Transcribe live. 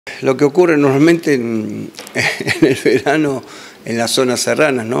lo que ocurre normalmente en el verano en las zonas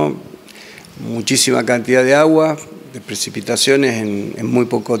serranas, ¿no? Muchísima cantidad de agua, de precipitaciones en muy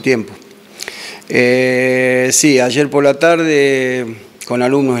poco tiempo. Sí, ayer por la tarde, con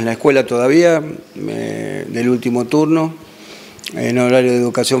alumnos en la escuela todavía, del último turno, en horario de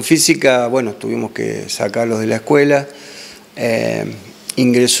educación física, bueno, tuvimos que sacarlos de la escuela.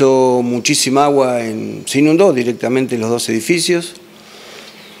 Ingresó muchísima agua, se inundó directamente los dos edificios.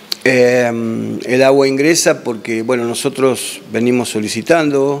 El agua ingresa porque, bueno, nosotros venimos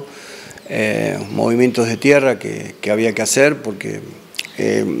solicitando movimientos de tierra que había que hacer, porque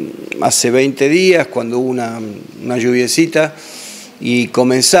hace 20 días, cuando hubo una lluviecita, y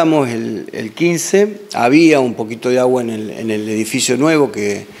comenzamos el 15, había un poquito de agua en el edificio nuevo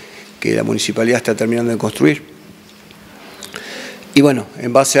que la municipalidad está terminando de construir. Y bueno,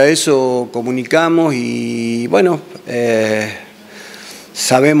 en base a eso comunicamos y bueno,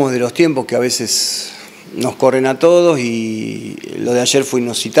 sabemos de los tiempos que a veces nos corren a todos y lo de ayer fue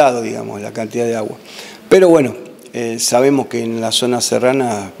inusitado, digamos, la cantidad de agua. Pero bueno, sabemos que en la zona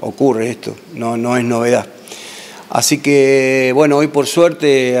serrana ocurre esto, no es novedad. Así que, bueno, hoy por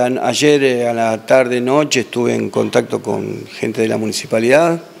suerte, ayer a la tarde-noche estuve en contacto con gente de la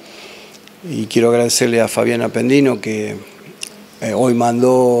municipalidad y quiero agradecerle a Fabiana Pendino que hoy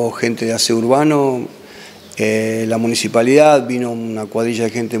mandó gente de aseo urbano. La municipalidad, vino una cuadrilla de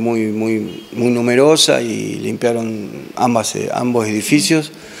gente muy numerosa y limpiaron ambos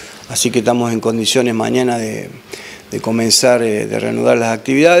edificios, así que estamos en condiciones mañana de comenzar, de reanudar las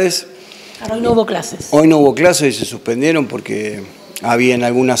actividades. Hoy no hubo clases. Hoy no hubo clases y se suspendieron porque había en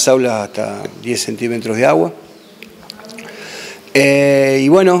algunas aulas hasta 10 centímetros de agua. Y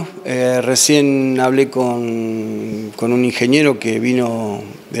bueno, recién hablé con un ingeniero que vino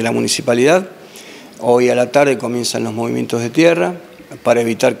de la municipalidad. Hoy a la tarde comienzan los movimientos de tierra para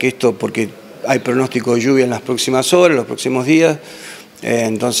evitar que esto, porque hay pronóstico de lluvia en las próximas horas, los próximos días,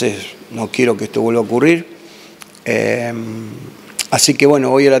 entonces no quiero que esto vuelva a ocurrir. Así que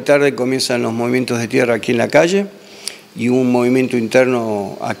bueno, hoy a la tarde comienzan los movimientos de tierra aquí en la calle y un movimiento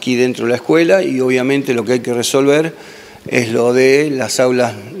interno aquí dentro de la escuela, y obviamente lo que hay que resolver es lo de las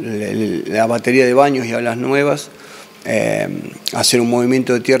aulas, la batería de baños y aulas nuevas, hacer un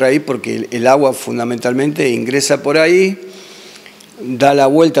movimiento de tierra ahí porque el agua fundamentalmente ingresa por ahí, da la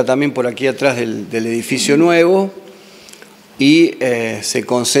vuelta también por aquí atrás del edificio nuevo y se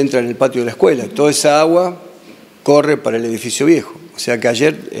concentra en el patio de la escuela. Toda esa agua corre para el edificio viejo. O sea que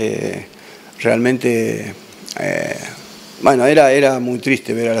ayer realmente, bueno, era muy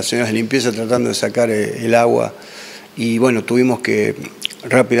triste ver a las señoras de limpieza tratando de sacar el agua, y bueno, tuvimos que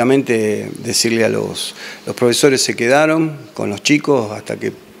rápidamente decirle a los profesores, se quedaron con los chicos hasta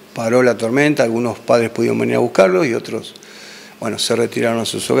que paró la tormenta. Algunos padres pudieron venir a buscarlos y otros, bueno, se retiraron a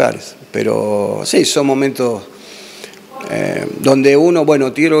sus hogares. Pero sí, son momentos donde uno,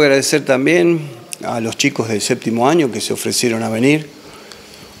 bueno, quiero agradecer también a los chicos del 7º año que se ofrecieron a venir.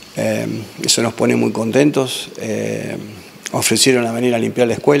 Eso nos pone muy contentos. Ofrecieron a venir a limpiar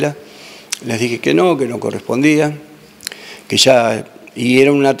la escuela. Les dije que no correspondía, que ya, y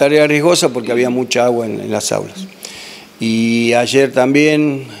era una tarea riesgosa porque había mucha agua en las aulas. Y ayer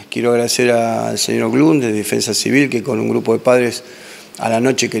también quiero agradecer al señor Glund de Defensa Civil, que con un grupo de padres a la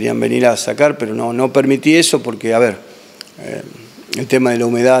noche querían venir a sacar, pero no permití eso porque, a ver, el tema de la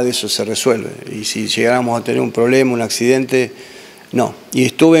humedad, eso se resuelve. Y si llegáramos a tener un problema, un accidente, no. Y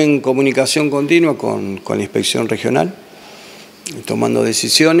estuve en comunicación continua con la inspección regional, tomando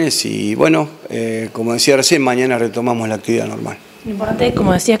decisiones y bueno, como decía recién, mañana retomamos la actividad normal. Lo importante,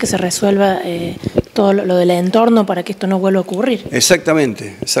 como decías, que se resuelva todo lo del entorno para que esto no vuelva a ocurrir.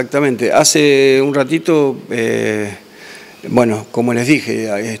 Exactamente, exactamente. Hace un ratito, bueno, como les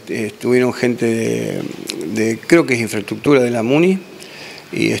dije, estuvieron gente creo que es infraestructura de la MUNI,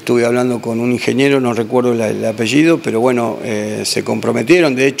 y estuve hablando con un ingeniero, no recuerdo el apellido, pero bueno, se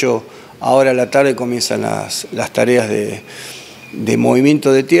comprometieron. De hecho, ahora a la tarde comienzan las tareas de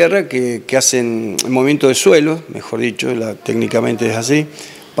movimiento de tierra que hacen movimiento de suelo, mejor dicho, técnicamente es así,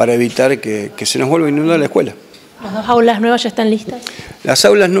 para evitar que se nos vuelva a inundar la escuela. ¿Las 2 aulas nuevas ya están listas? Las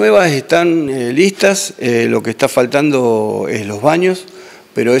aulas nuevas están listas, lo que está faltando es los baños,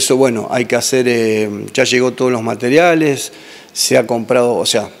 pero eso, bueno, hay que hacer, ya llegó todos los materiales, se ha comprado, o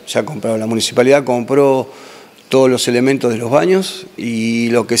sea, la municipalidad compró todos los elementos de los baños, y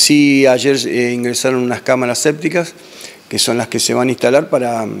lo que sí, ayer ingresaron unas cámaras sépticas, que son las que se van a instalar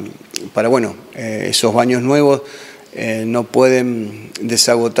para bueno, esos baños nuevos no pueden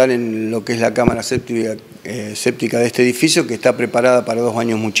desagotar en lo que es la cámara séptica de este edificio, que está preparada para 2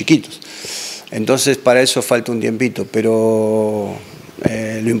 baños muy chiquitos. Entonces, para eso falta un tiempito, pero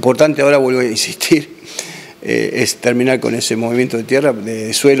Lo importante ahora, vuelvo a insistir, es terminar con ese movimiento de tierra,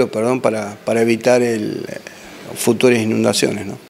 de suelo, perdón, para evitar futuras inundaciones, ¿no?